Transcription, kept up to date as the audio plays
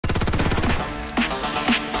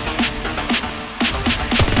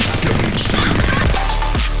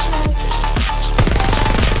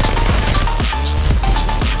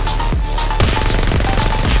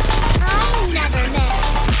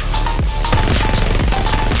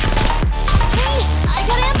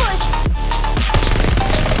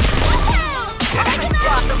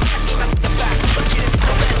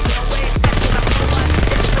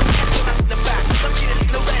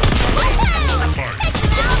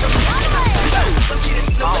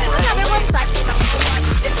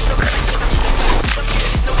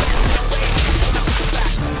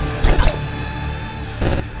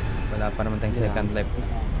second life na.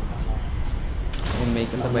 Kung may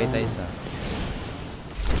kasabay tayo sa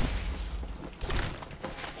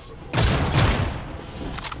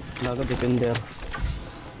Lago defender.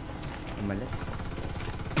 umalis.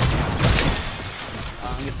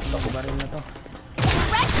 Ang ito ko baril na to.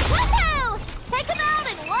 Take them out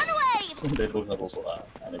in one wave.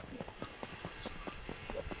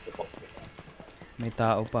 May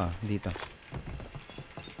tao pa dito.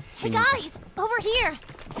 Hey guys, over here.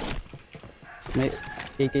 May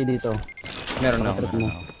AK dito. Meron na ako.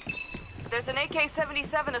 There's an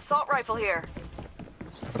AK-77 assault rifle here.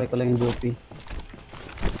 Try ko lang yung duty.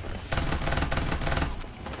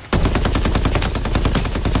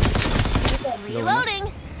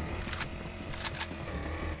 Reloading.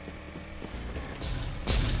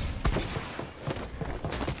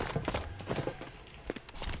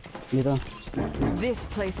 Dito. This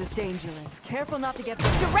place is dangerous. Careful not to get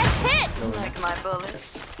burned. Direct hit. Like my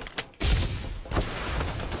bullets.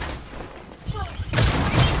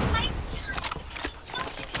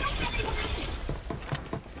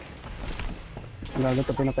 Lago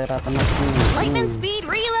ito pinapahirapan natin. Lightning speed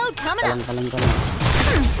reload coming up. Kalang.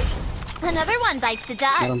 Another one bites the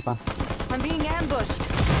Meron dust. pa. I'm being ambushed.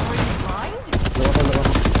 Are you blind? Loko.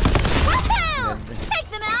 Woohoo! Take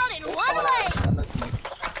them out in one wave.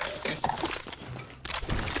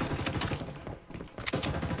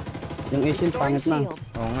 Yung 18 pangit na.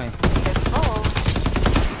 Oo nga eh. Oh,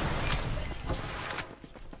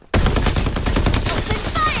 Open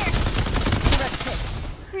fire.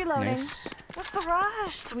 reloading. Nice. What's the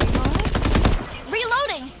rush, sweetheart?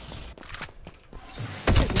 Reloading.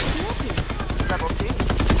 Level 2.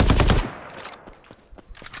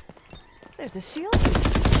 There's a shield here.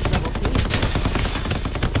 Level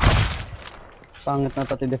 2. Pangit na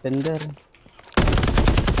pati defender.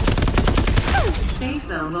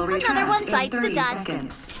 Another one bites the dust.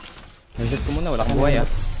 Nandit ko muna, wala kang buhay ah.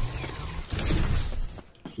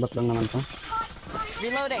 Ba't lang naman to?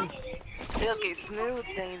 Reloading. Silky smooth,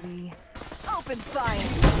 baby. Open fire.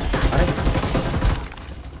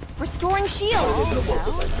 Restoring shield.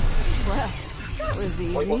 Well, that was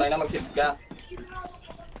easy.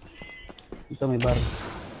 Ito may bar.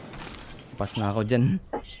 Pas na ako dyan.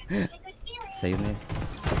 Sa'yo na yun.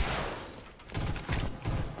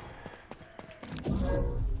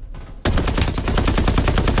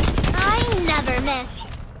 I never miss.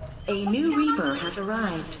 A new Reaper has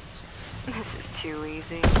arrived. This is too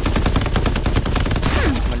easy.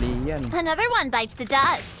 Mali yan. Another one bites the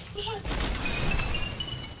dust.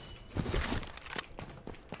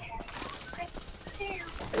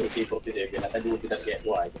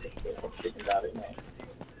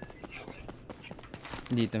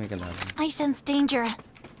 Dito may kalaban. I sense danger.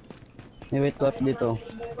 May wait ko dito.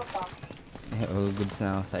 All goods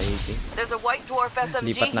na ako sa AK. There's a white dwarf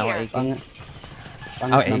SMG Lipat na ako here. AK. Pangit Oh,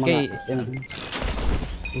 na AK. mga SMG.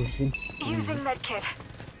 Uzi. Using that kit.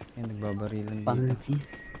 Ay, nagbabarilan dito. Pangit.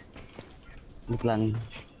 Wait lang.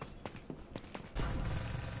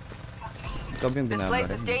 Ikaw ba yung This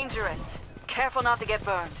place is binabaril? dangerous. Careful not to get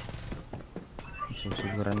burned.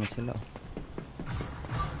 Susiguran na sila.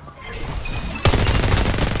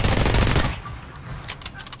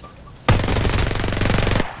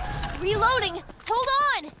 Reloading. Hold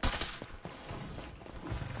on.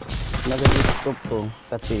 Lagay yung scope ko.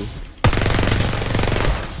 Kasi.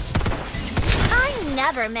 I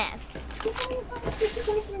never miss.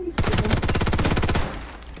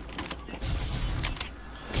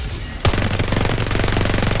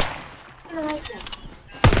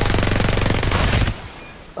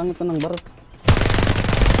 Pangit na ng bar.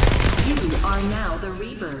 You are now the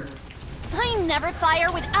Reaper. I never fire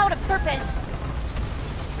without a purpose.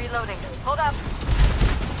 Reloading. Hold up.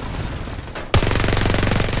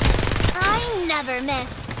 I never miss.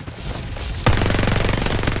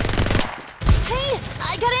 Hey,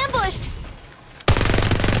 I got ambushed.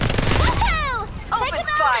 Woohoo! Take Open them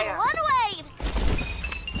out fire. in one wave.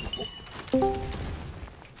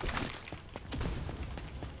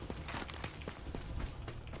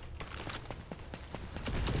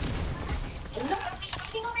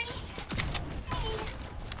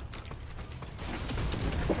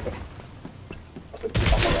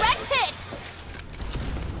 Direct hit.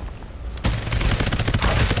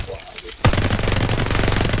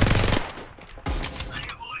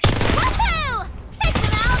 Woohoo! Take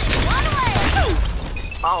them out in one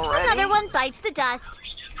wave. Already. Another one bites the dust.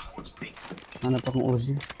 Hanap akong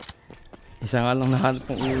Uzi. Isa nga lang nahanap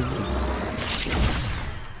ng ulo.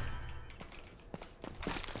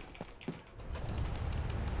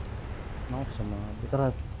 No, sumabit. Tara.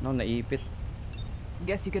 No, naipit.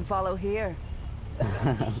 Guess you can follow here.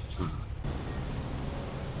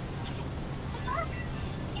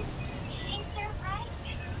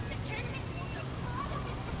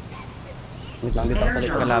 Wait lang, dito ako sa Airdrop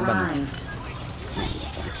likod. Kalaban. arrived.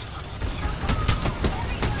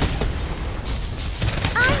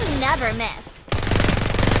 I never miss.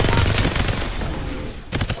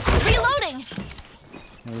 Reloading.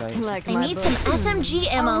 Wala Like I my need book. some SMG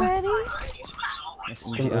ammo. Already?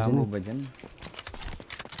 SMG ammo ba dyan?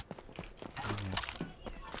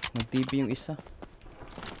 Nag-TP yung isa.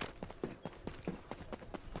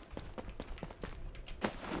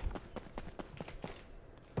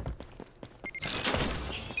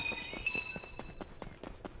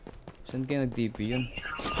 Saan kayo nag-TP yun?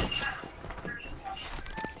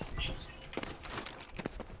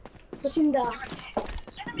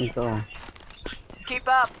 Dito. Keep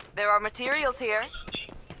up. There are materials here.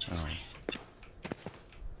 Oh.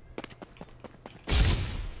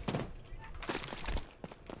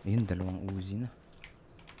 Ayun, dalawang Uzi na.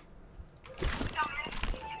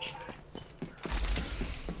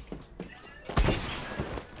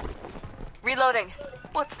 Reloading.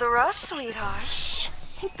 What's the rush, sweetheart? Shh.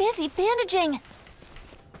 I'm busy bandaging.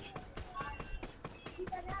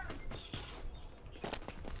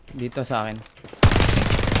 Dito sa akin.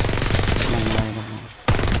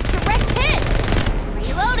 Direct hit.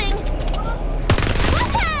 Reloading.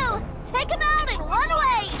 Woohoo! Take him out in one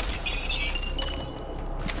way.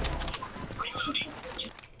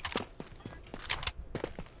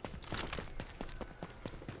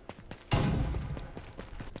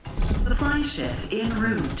 Supply ship en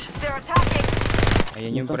route. They're attacking.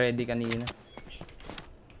 Ayan yung Freddy kanina.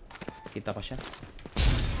 Kita ko siya.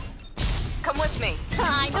 Come with me.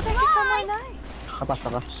 Time to fly. Kapasta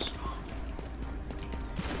ka.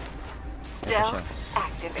 Stealth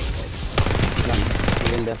activated. Lang.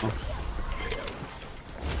 Maganda ako.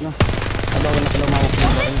 No. Abaw na pala mawak na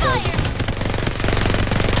Open fire.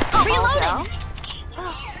 Reloading.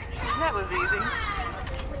 That was easy.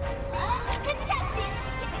 Contestant,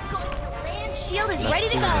 is it going to land? Shield is ready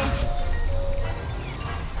to go.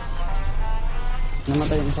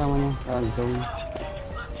 Namatay yung kasama niya. Zone.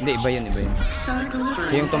 Hindi, iba yun, iba yun. Start delivering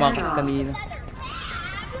Siya yung tumakas airdrops. kanina.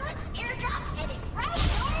 Airdrop headed right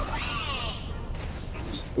your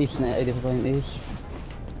way. Ace na. Edit ko yung ace.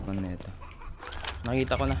 Ano nito?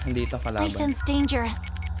 Nakita ko na, dito I kalaban. sense danger.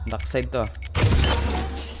 Dark side to.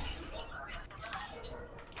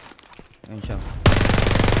 Ayun siya.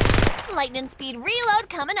 Lightning speed reload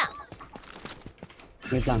coming up.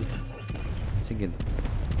 Wait lang. Sige.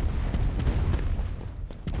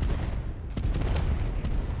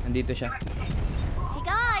 Nandito siya. Hey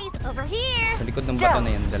guys, over here. Sa likod ng bato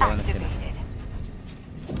na yun, dalawa na sila. Activated.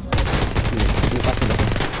 Yung pass ba?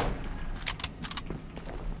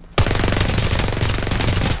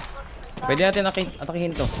 Pwede natin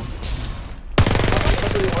atakihin to.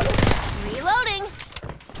 Reloading.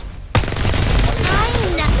 I'm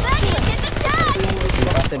not ready to attack.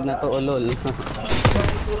 Bakasib na to, lol.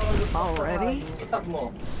 Already?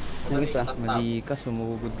 Yung isa. Mali ka,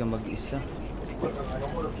 sumugod ka mag-isa.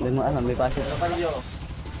 Hindi mo alam, may passive. Time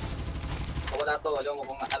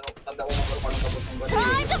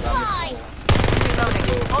to fly. Reloading.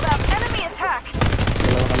 Hold up. Enemy attack.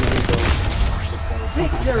 Dalawa kami dito.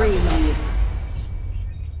 Victory!